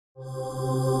Hello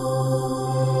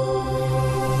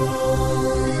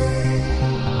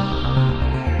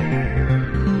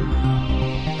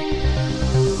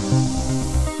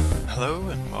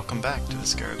and welcome back to the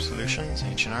Scarab Solutions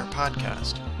Ancient Art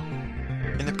Podcast.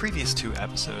 In the previous two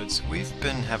episodes, we've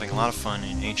been having a lot of fun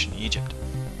in ancient Egypt.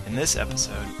 In this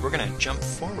episode, we're going to jump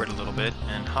forward a little bit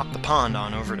and hop the pond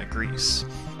on over to Greece.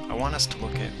 I want us to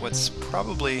look at what's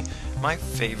probably my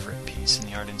favorite piece in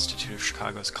the Art Institute of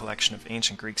Chicago's collection of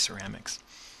ancient Greek ceramics.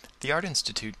 The Art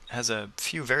Institute has a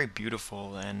few very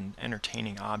beautiful and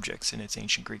entertaining objects in its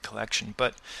ancient Greek collection,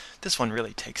 but this one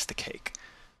really takes the cake.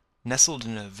 Nestled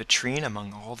in a vitrine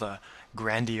among all the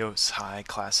grandiose, high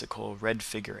classical red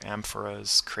figure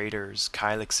amphoras, craters,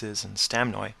 kylixes, and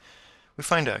stamnoi, we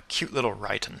find a cute little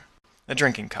rhyton, a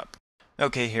drinking cup.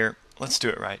 Okay, here, let's do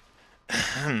it right.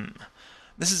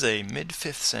 This is a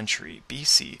mid-5th century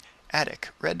BC Attic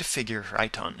red figure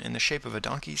rhyton in the shape of a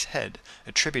donkey's head,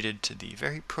 attributed to the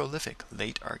very prolific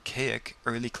late archaic,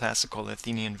 early classical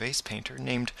Athenian vase painter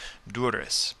named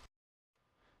Douris.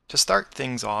 To start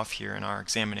things off here in our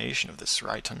examination of this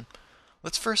rhyton,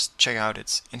 let's first check out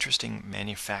its interesting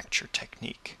manufacture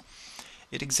technique.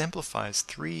 It exemplifies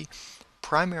three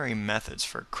primary methods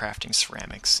for crafting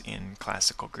ceramics in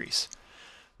classical Greece.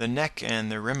 The neck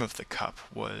and the rim of the cup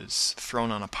was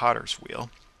thrown on a potter's wheel.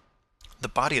 The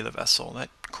body of the vessel, that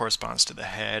corresponds to the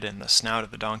head and the snout of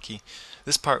the donkey,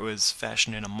 this part was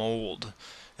fashioned in a mold,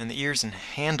 and the ears and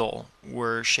handle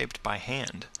were shaped by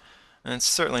hand. And it's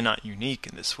certainly not unique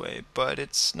in this way, but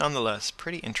it's nonetheless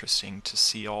pretty interesting to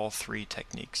see all three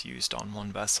techniques used on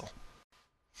one vessel.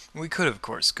 We could, of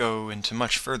course, go into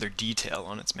much further detail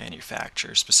on its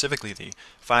manufacture, specifically the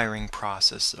firing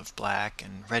process of black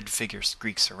and red figure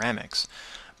Greek ceramics,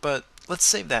 but let's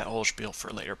save that whole spiel for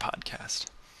a later podcast.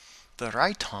 The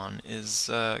rhyton is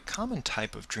a common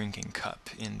type of drinking cup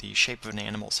in the shape of an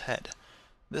animal's head.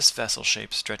 This vessel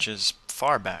shape stretches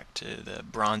far back to the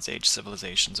Bronze Age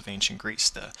civilizations of ancient Greece,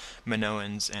 the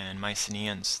Minoans and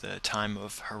Mycenaeans, the time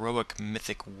of heroic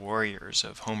mythic warriors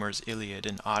of Homer's Iliad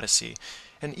and Odyssey,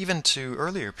 and even to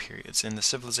earlier periods in the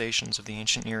civilizations of the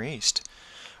ancient Near East.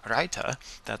 Rhyta,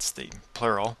 that's the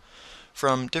plural,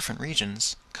 from different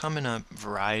regions, come in a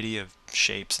variety of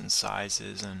shapes and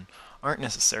sizes and aren't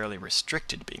necessarily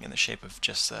restricted to being in the shape of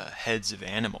just the heads of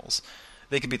animals.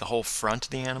 They could be the whole front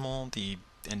of the animal, the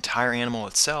entire animal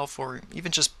itself, or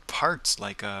even just parts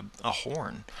like a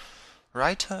horn.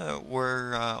 Rhyta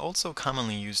were also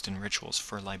commonly used in rituals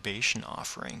for libation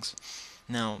offerings.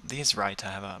 Now, these rhyta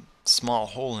have a small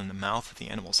hole in the mouth of the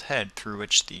animal's head through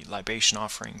which the libation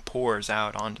offering pours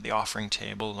out onto the offering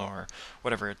table or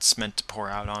whatever it's meant to pour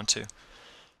out onto.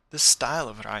 This style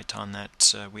of rhyton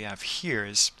that we have here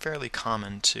is fairly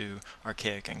common to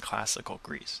archaic and classical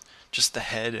Greece, just the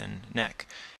head and neck.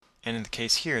 And in the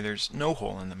case here, there's no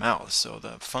hole in the mouth, so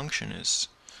the function is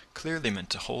clearly meant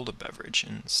to hold a beverage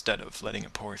instead of letting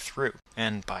it pour through.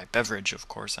 And by beverage, of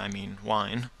course, I mean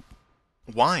wine.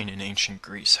 Wine in ancient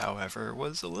Greece, however,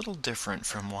 was a little different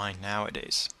from wine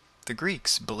nowadays. The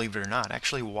Greeks, believe it or not,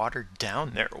 actually watered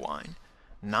down their wine.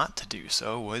 Not to do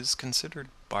so was considered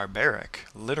barbaric,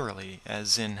 literally,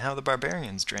 as in how the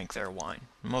barbarians drank their wine,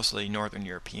 mostly Northern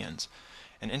Europeans.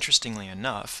 And interestingly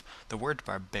enough, the word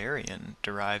barbarian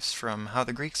derives from how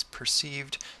the Greeks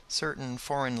perceived certain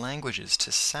foreign languages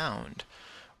to sound.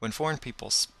 When foreign people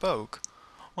spoke,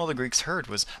 all the Greeks heard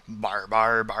was bar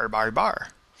bar bar bar bar.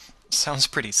 Sounds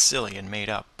pretty silly and made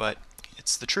up, but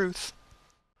it's the truth.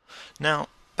 Now,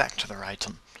 back to the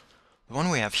rhyton. The one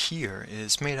we have here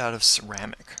is made out of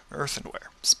ceramic, earthenware,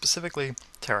 specifically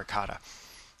terracotta.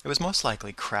 It was most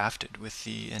likely crafted with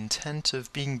the intent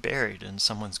of being buried in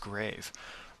someone's grave,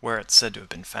 where it's said to have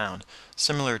been found,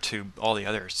 similar to all the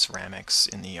other ceramics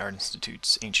in the Art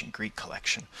Institute's ancient Greek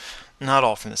collection. Not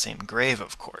all from the same grave,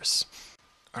 of course.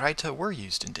 Rhyta were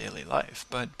used in daily life,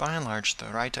 but by and large the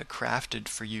rhyta crafted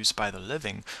for use by the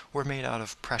living were made out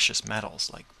of precious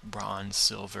metals like bronze,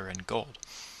 silver, and gold.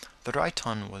 The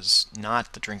rhyton was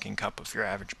not the drinking cup of your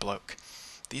average bloke.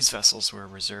 These vessels were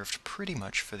reserved pretty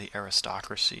much for the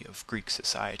aristocracy of Greek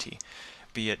society,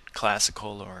 be it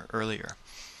classical or earlier.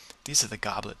 These are the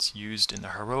goblets used in the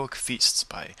heroic feasts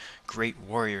by great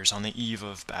warriors on the eve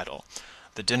of battle,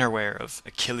 the dinnerware of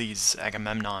Achilles,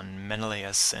 Agamemnon,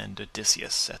 Menelaus, and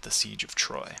Odysseus at the siege of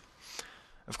Troy.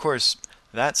 Of course,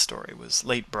 that story was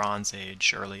late Bronze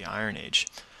Age, early Iron Age.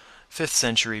 5th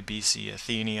century BC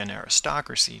Athenian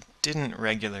aristocracy didn't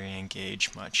regularly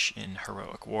engage much in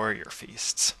heroic warrior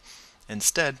feasts.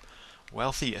 Instead,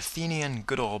 wealthy Athenian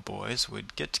good old boys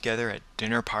would get together at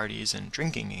dinner parties and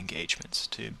drinking engagements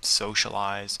to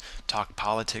socialize, talk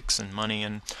politics and money,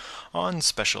 and on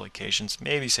special occasions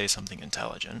maybe say something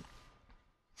intelligent.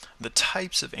 The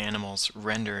types of animals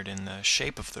rendered in the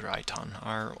shape of the raiton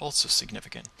are also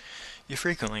significant. You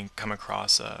frequently come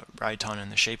across a raiton in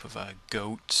the shape of a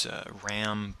goat, a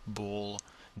ram, bull,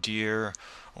 deer,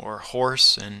 or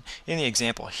horse, and in the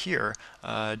example here,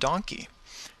 a donkey.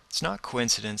 It's not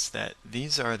coincidence that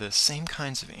these are the same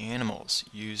kinds of animals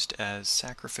used as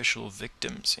sacrificial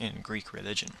victims in Greek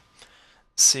religion.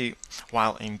 See,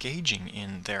 while engaging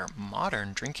in their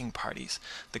modern drinking parties,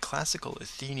 the classical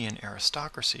Athenian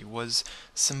aristocracy was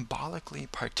symbolically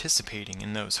participating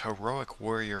in those heroic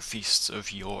warrior feasts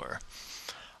of yore.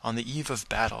 On the eve of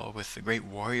battle, with the great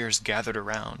warriors gathered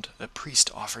around, a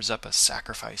priest offers up a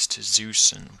sacrifice to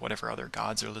Zeus and whatever other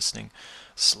gods are listening,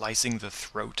 slicing the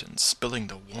throat and spilling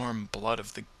the warm blood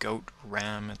of the goat,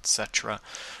 ram, etc.,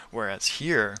 whereas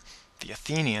here, the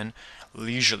Athenian,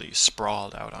 leisurely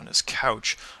sprawled out on his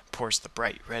couch, pours the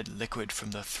bright red liquid from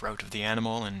the throat of the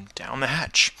animal and down the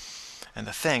hatch, and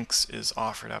the thanks is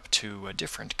offered up to a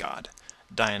different god,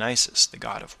 Dionysus, the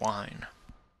god of wine.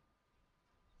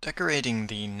 Decorating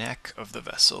the neck of the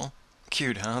vessel,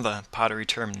 cute, huh? The pottery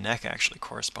term neck actually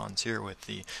corresponds here with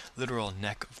the literal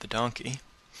neck of the donkey.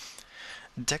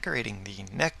 Decorating the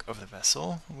neck of the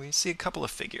vessel, we see a couple of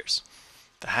figures.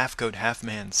 The half-goat,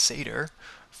 half-man satyr,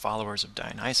 followers of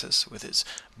Dionysus, with his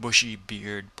bushy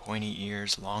beard, pointy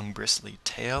ears, long bristly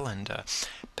tail, and a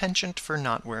penchant for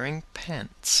not wearing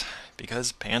pants,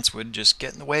 because pants would just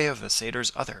get in the way of the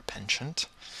satyr's other penchant.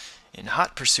 In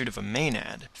hot pursuit of a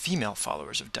maenad, female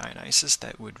followers of Dionysus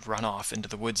that would run off into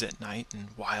the woods at night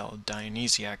in wild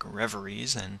Dionysiac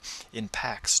reveries and in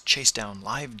packs chase down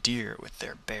live deer with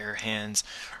their bare hands,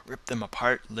 rip them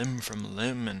apart limb from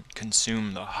limb, and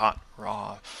consume the hot,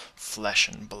 raw flesh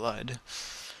and blood.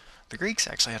 The Greeks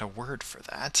actually had a word for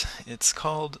that. It's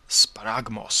called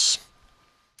sparagmos.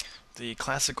 The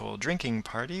classical drinking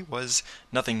party was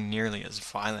nothing nearly as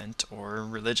violent, or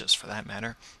religious for that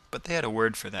matter, but they had a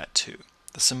word for that too,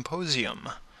 the symposium.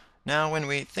 Now, when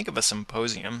we think of a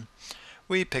symposium,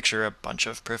 we picture a bunch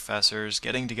of professors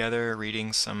getting together,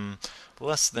 reading some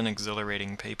less than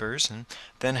exhilarating papers, and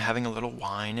then having a little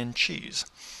wine and cheese.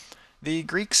 The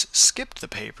Greeks skipped the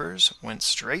papers, went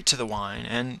straight to the wine,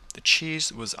 and the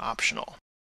cheese was optional.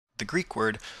 The Greek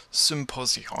word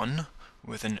symposion,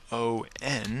 with an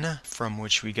O-N, from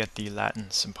which we get the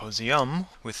Latin symposium,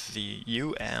 with the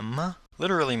U-M,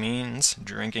 literally means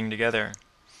drinking together.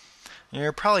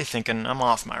 You're probably thinking I'm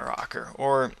off my rocker,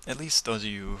 or at least those of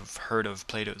you who've heard of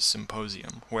Plato's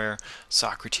Symposium, where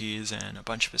Socrates and a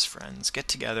bunch of his friends get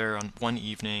together on one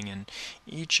evening and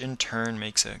each in turn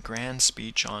makes a grand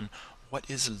speech on what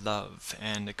is love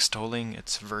and extolling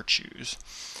its virtues.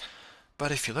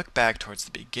 But if you look back towards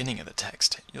the beginning of the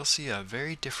text, you'll see a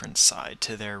very different side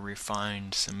to their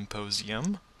refined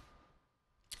symposium.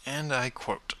 And I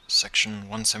quote section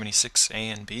 176a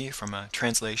and b from a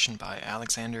translation by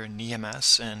Alexander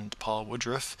Niemes and Paul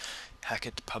Woodruff,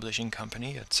 Hackett Publishing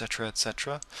Company, etc.,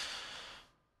 etc.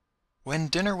 When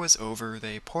dinner was over,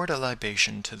 they poured a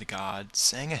libation to the god,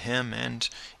 sang a hymn, and,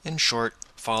 in short,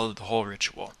 followed the whole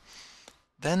ritual.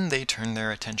 Then they turned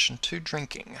their attention to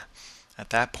drinking. At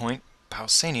that point,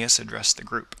 Pausanias addressed the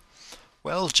group.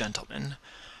 "Well, gentlemen,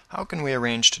 how can we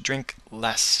arrange to drink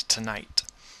less tonight?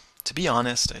 To be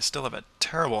honest, I still have a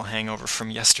terrible hangover from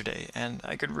yesterday, and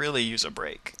I could really use a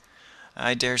break.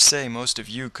 I dare say most of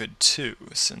you could too,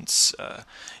 since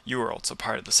you were also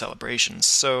part of the celebrations,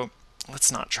 so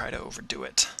let's not try to overdo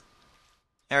it."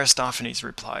 Aristophanes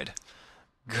replied,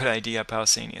 "Good idea,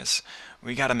 Pausanias.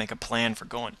 We gotta make a plan for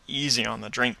going easy on the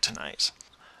drink tonight.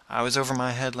 I was over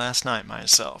my head last night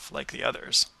myself, like the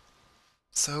others."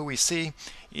 So we see,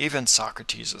 even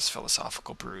Socrates'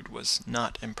 philosophical brood was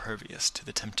not impervious to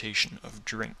the temptation of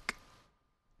drink.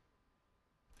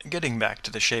 Getting back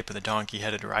to the shape of the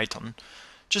donkey-headed raiton,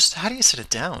 just how do you sit it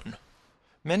down?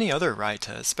 Many other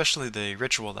raita, especially the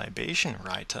ritual libation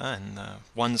raita and the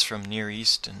ones from Near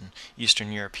East and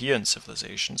Eastern European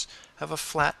civilizations, have a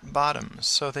flat bottom,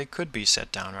 so they could be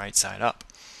set down right side up.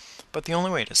 But the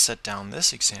only way to set down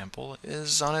this example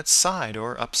is on its side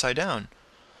or upside down.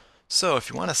 So if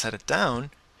you want to set it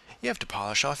down, you have to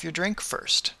polish off your drink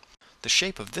first. The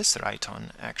shape of this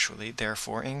raiton actually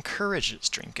therefore encourages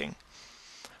drinking.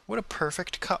 What a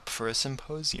perfect cup for a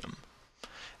symposium.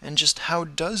 And just how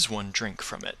does one drink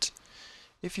from it?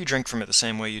 If you drink from it the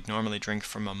same way you'd normally drink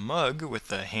from a mug, with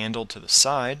the handle to the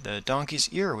side, the donkey's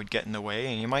ear would get in the way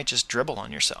and you might just dribble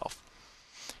on yourself.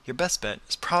 your best bet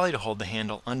is probably to hold the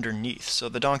handle underneath so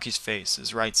the donkey's face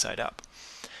is right side up.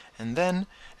 And then,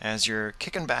 as you're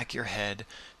kicking back your head,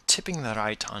 tipping the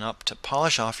raitan up to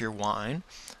polish off your wine,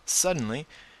 suddenly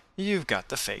you've got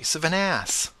the face of an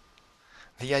ass.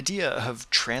 The idea of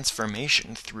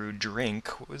transformation through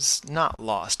drink was not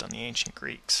lost on the ancient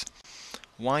Greeks.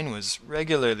 Wine was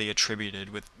regularly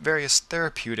attributed with various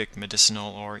therapeutic,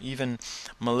 medicinal, or even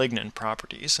malignant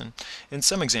properties, and in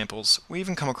some examples, we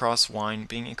even come across wine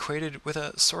being equated with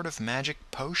a sort of magic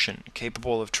potion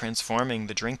capable of transforming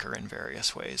the drinker in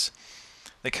various ways.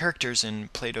 The characters in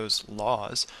Plato's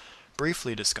Laws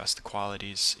briefly discuss the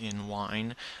qualities in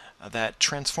wine that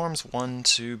transforms one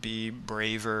to be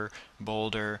braver,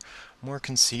 bolder, more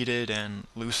conceited, and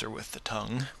looser with the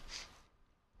tongue.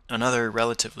 Another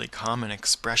relatively common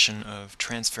expression of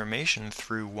transformation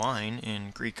through wine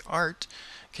in Greek art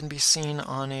can be seen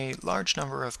on a large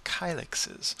number of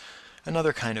kylixes,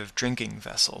 another kind of drinking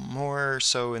vessel, more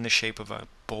so in the shape of a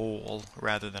bowl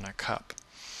rather than a cup.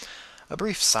 A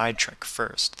brief sidetrack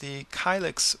first. The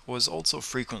kylix was also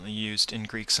frequently used in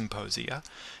Greek symposia,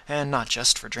 and not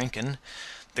just for drinking.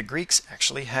 The Greeks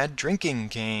actually had drinking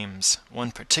games.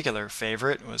 One particular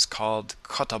favorite was called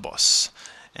kotabos.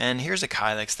 And here's a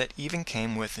kylix that even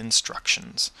came with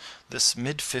instructions. This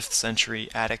mid-5th century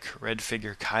Attic red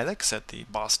figure kylix at the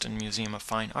Boston Museum of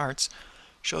Fine Arts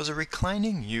shows a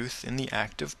reclining youth in the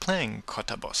act of playing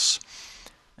kotabos.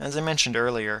 As I mentioned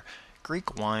earlier,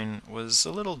 Greek wine was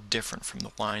a little different from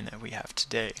the wine that we have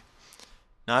today.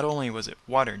 Not only was it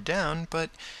watered down, but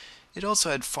it also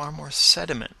had far more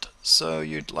sediment, so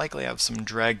you'd likely have some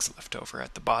dregs left over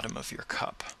at the bottom of your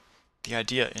cup. The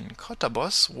idea in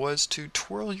kotabos was to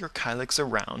twirl your kylix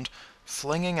around,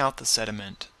 flinging out the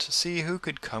sediment to see who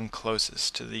could come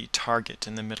closest to the target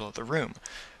in the middle of the room,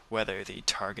 whether the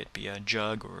target be a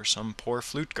jug or some poor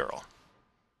flute girl.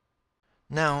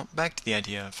 Now, back to the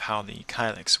idea of how the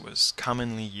kylix was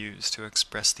commonly used to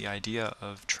express the idea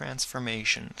of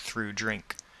transformation through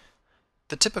drink.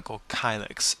 The typical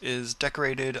kylix is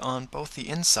decorated on both the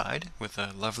inside with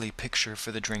a lovely picture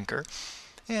for the drinker,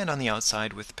 and on the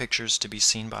outside with pictures to be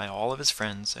seen by all of his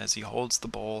friends as he holds the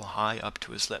bowl high up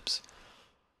to his lips.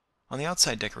 On the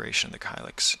outside decoration of the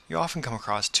kylix, you often come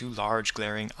across two large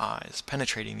glaring eyes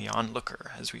penetrating the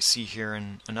onlooker, as we see here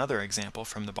in another example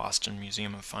from the Boston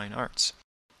Museum of Fine Arts.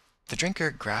 The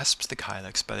drinker grasps the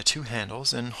kylix by the two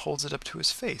handles and holds it up to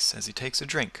his face as he takes a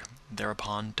drink,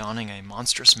 thereupon donning a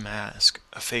monstrous mask,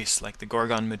 a face like the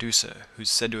Gorgon Medusa, who's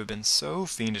said to have been so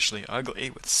fiendishly ugly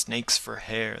with snakes for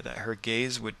hair that her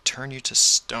gaze would turn you to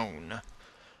stone.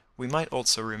 We might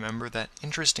also remember that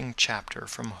interesting chapter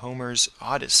from Homer's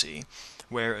Odyssey,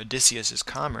 where Odysseus's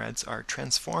comrades are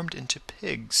transformed into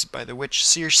pigs by the witch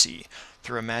Circe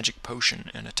through a magic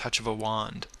potion and a touch of a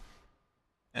wand.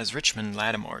 As Richmond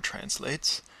Lattimore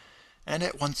translates, "And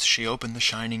at once she opened the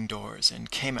shining doors,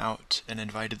 and came out, and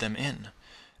invited them in,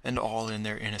 and all in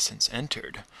their innocence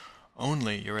entered.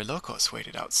 Only Eurylochus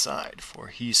waited outside, for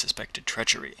he suspected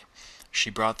treachery. She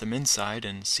brought them inside,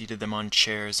 and seated them on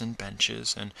chairs and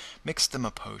benches, and mixed them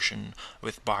a potion,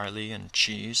 with barley and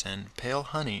cheese, and pale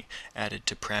honey added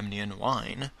to Pramnian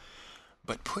wine,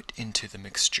 but put into the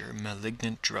mixture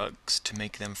malignant drugs, to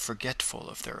make them forgetful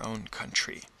of their own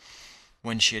country.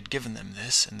 When she had given them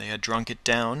this, and they had drunk it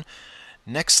down,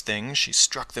 next thing she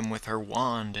struck them with her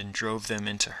wand, and drove them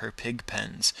into her pig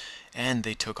pens, and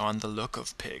they took on the look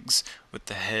of pigs, with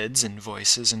the heads and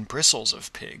voices and bristles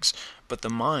of pigs, but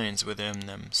the minds within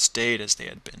them stayed as they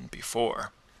had been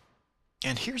before."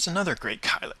 And here's another great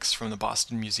kylix from the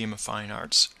Boston Museum of Fine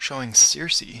Arts, showing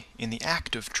Circe in the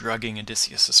act of drugging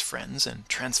Odysseus's friends and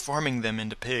transforming them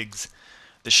into pigs.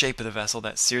 The shape of the vessel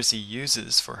that Circe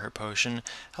uses for her potion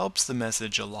helps the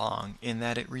message along in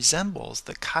that it resembles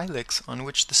the kylix on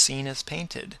which the scene is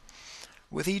painted.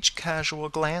 With each casual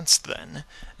glance, then,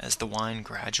 as the wine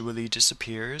gradually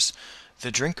disappears,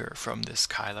 the drinker from this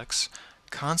kylix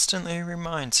constantly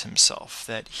reminds himself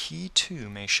that he too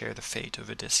may share the fate of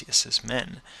Odysseus's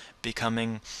men,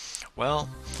 becoming, well,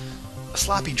 a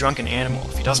sloppy drunken animal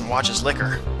if he doesn't watch his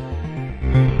liquor.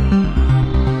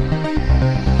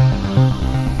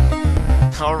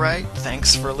 Alright,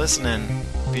 thanks for listening.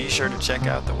 Be sure to check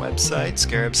out the website,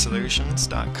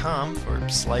 scarabsolutions.com, for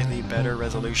slightly better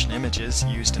resolution images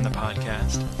used in the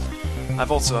podcast.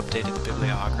 I've also updated the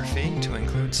bibliography to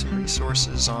include some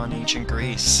resources on ancient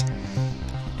Greece.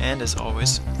 And as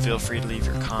always, feel free to leave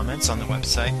your comments on the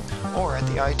website or at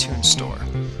the iTunes store.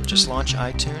 Just launch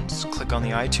iTunes, click on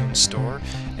the iTunes store,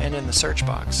 and in the search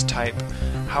box type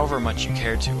however much you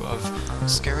care to of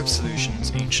Scarab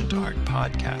Solutions Ancient Art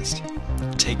Podcast.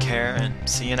 Take care and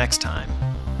see you next time.